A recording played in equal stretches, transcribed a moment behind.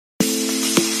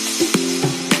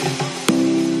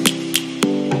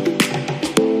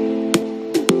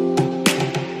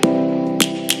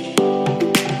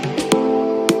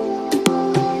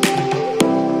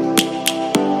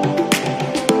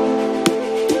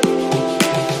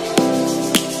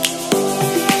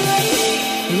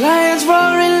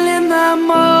roaring in the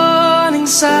morning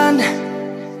sun,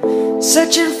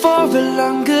 searching for a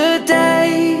longer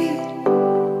day.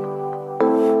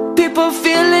 People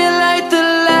feeling like the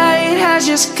light has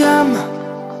just come.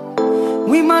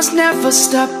 We must never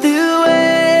stop the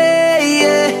way.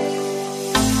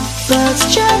 Birds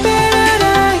chirping and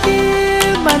I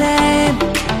hear my name,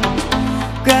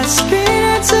 grasping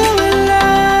into a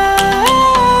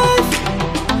life.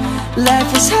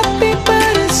 Life is happy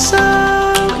but it's so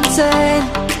insane.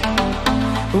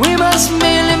 We must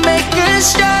merely make a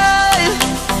strive.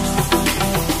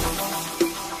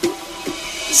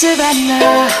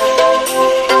 Savannah,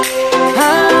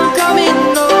 I'm coming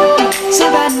home.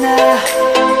 Savannah,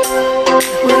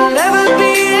 we'll never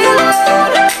be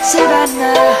alone.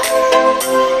 Savannah,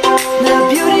 the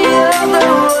beauty of the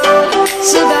world.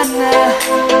 Savannah,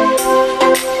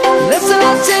 let's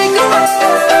all take a walk.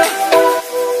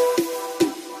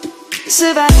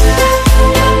 Savannah,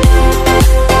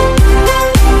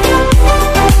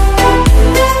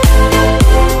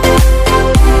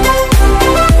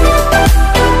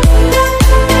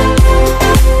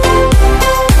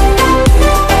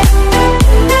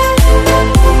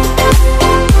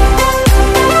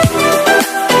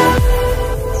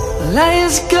 light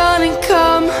is gonna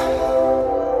come.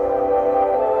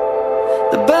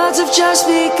 The birds have just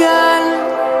begun.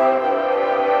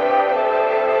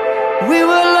 We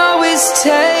will always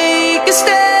take a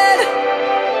stand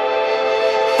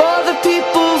for the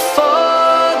people, for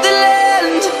the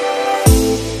land.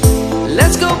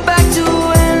 Let's go back to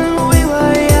when we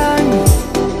were young.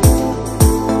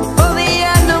 For the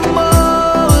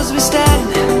animals we stand.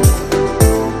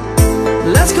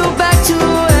 Let's go back to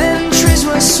when trees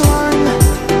were swung,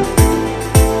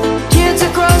 kids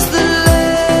across the land.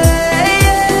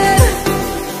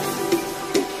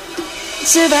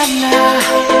 Savannah,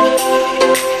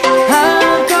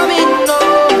 I'm coming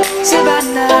home.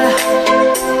 Savannah,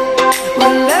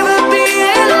 we'll never be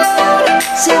alone.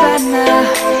 Savannah,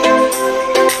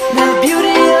 the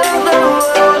beauty of the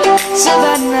world.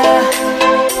 Savannah,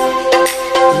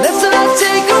 let's all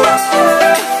take a walk.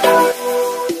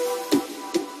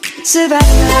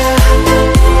 Savannah,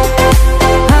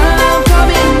 I'm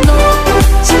coming home.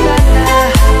 Savannah,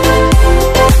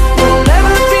 we'll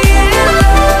never be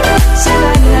alone.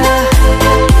 Savannah,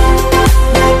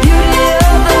 the beauty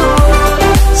of the world.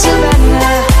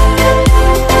 Savannah,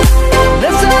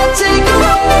 let's all take a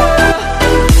walk.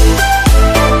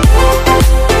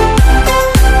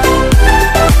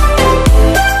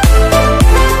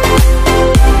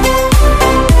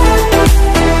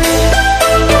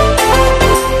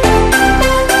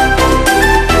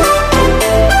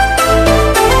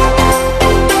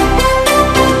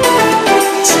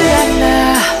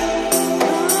 Savannah,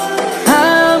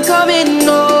 I'm coming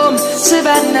home.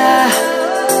 Savannah,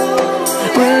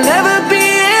 we'll never be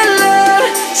alone.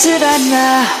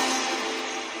 Savannah.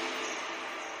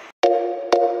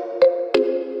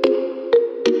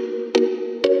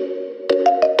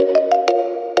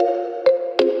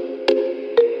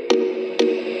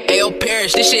 Ayo,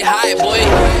 Parrish, this shit high, boy.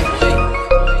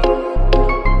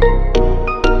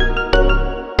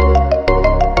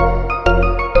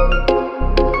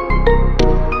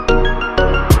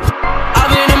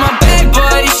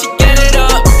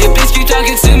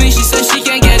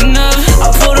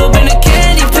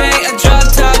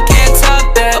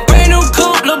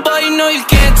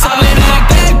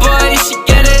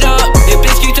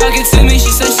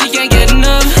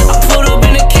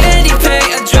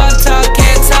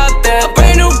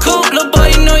 Boy,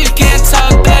 you know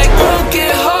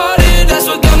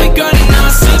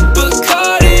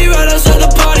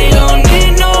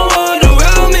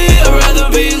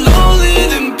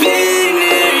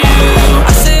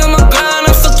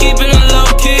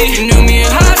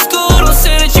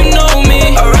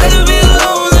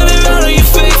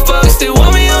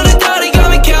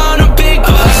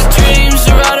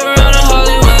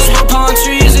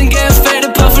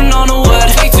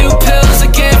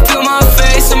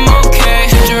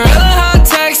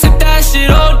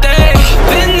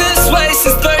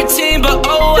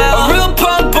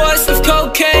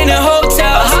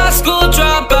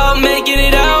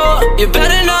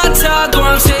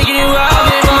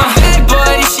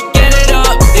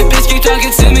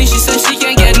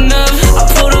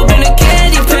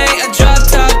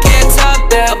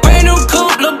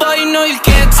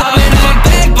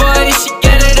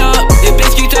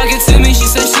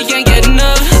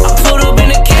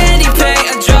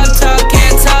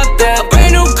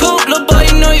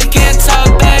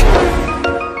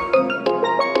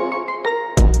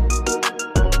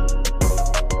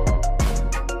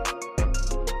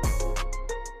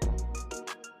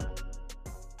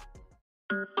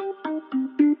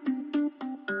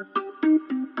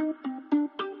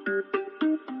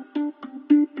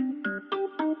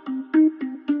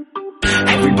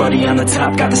Everybody on the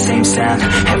top got the same sound.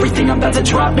 Everything I'm about to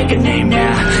drop, make a name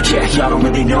now. Yeah, y'all don't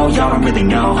really know, y'all don't really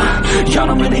know. Y'all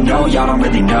don't really know, y'all don't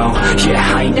really know.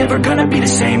 Yeah, I ain't never gonna be the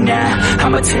same now.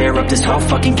 I'ma tear up this whole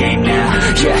fucking game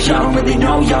now. Yeah, y'all don't really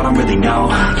know, y'all don't really know.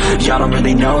 Y'all don't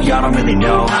really know, y'all don't really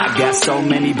know. I got so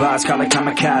many bars, call it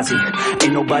kamikaze.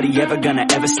 Ain't nobody ever gonna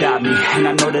ever stop me. And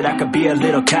I know that I could be a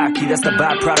little cocky. That's the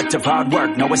byproduct of hard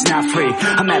work, no it's not free.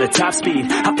 I'm at a top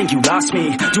speed, I think you lost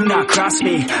me. Do not cross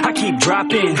me, I keep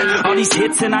dropping all these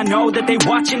hits and I know that they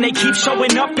watching. They keep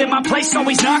showing up in my place,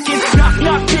 always knocking. Knock,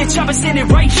 knock, bitch, I've been standing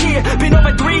right here. Been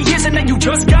over 3 years and then you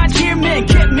just got here. Man,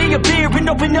 get me a beer and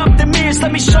open up the mirrors.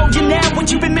 Let me show you now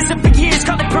what you've been missing for years.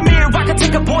 Call it premiere, I can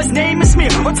take a boy's name and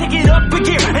smear, or take it up a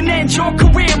gear and end your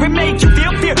career and make you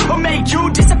feel fear, or make you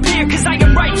disappear. Cause I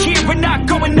am right here and not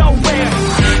going nowhere.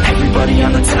 Everybody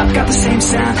on the top got the same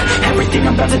sound. Everything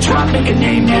I'm about to drop, make a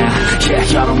name now. Yeah,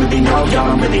 y'all don't really know, y'all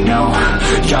don't really know.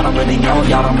 Y'all don't really know,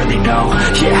 y'all don't really know.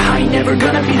 Yeah, I ain't never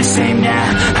gonna be the same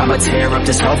now. I'ma tear up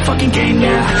this whole fucking game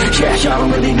now. Yeah, y'all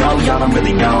don't really know, y'all don't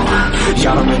really know.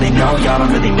 Y'all don't really know, y'all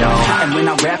don't really know. And when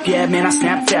I rap, yeah, man, I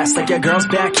snap fast. Like your girl's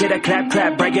back, hit a clap,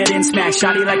 clap, break it in, smack.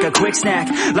 Shotty like a quick snack,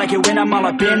 like it when I'm all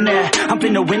up in there. I'm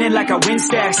finna win it like I win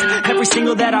stacks. Every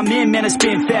single that I'm in, man, it's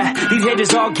been fat. These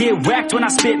haters all get whacked when I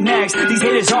spit max. These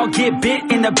haters all get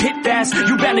bit in the pit fast.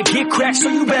 You better get cracked, so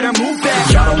you better move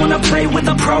back. Y'all don't wanna play with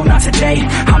a pro, not today.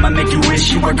 I'ma make you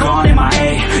wish you were gone in my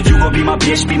A. You gon' be my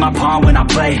bitch, be my pawn when I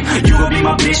play. You gon' be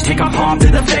my bitch, take a palm to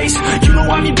the face. You know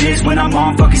I'm your biz when I'm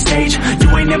on fucking stage.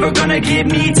 You ain't never gonna get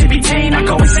me to be tame. I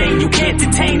go insane, you can't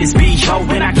detain this beat, yo,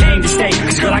 when I came to stay.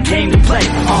 Cause girl, I came to play.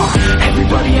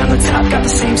 Everybody on the top got the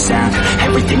same sound.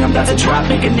 Everything I'm about to drop,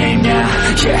 make a name now.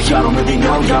 Yeah, y'all don't really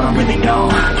know, y'all don't really know.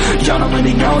 Y'all don't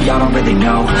really know, y'all don't really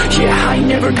know. Yeah, I ain't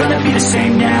never gonna be the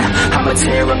same now. I'ma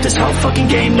tear up this whole fucking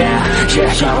game now.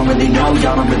 Yeah, y'all don't really know,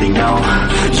 y'all don't really know.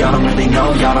 Y'all don't really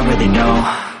know, y'all don't really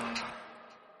know.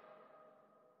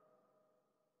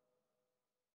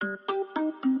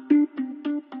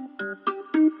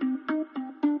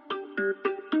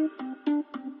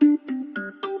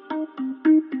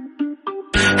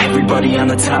 Everybody on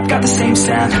the top got the same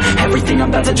sound. Everything I'm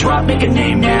about to drop, make a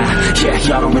name now. Yeah,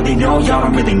 y'all don't really know, y'all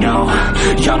don't really know.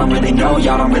 Y'all don't really know,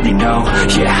 y'all don't really know.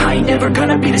 Yeah, I ain't never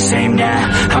gonna be the same now.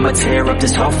 I'ma tear up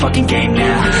this whole fucking game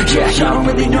now. Yeah, y'all don't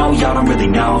really know, y'all don't really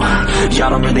know. Y'all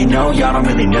don't really know, y'all don't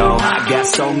really know. I got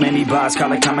so many bars,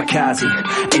 call it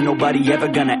kamikaze. Ain't nobody ever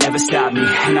gonna ever stop me.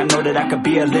 And I know that I could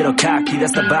be a little cocky.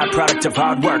 That's the byproduct of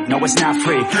hard work, no it's not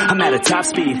free. I'm at a top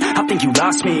speed, I think you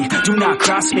lost me. Do not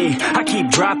cross me, I keep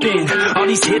dropping all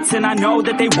these hits and I know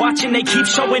that they watching. They keep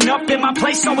showing up in my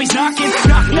place, always knocking.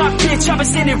 Knock, knock, bitch, I've been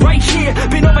standing right here.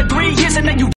 Been over 3 years and then you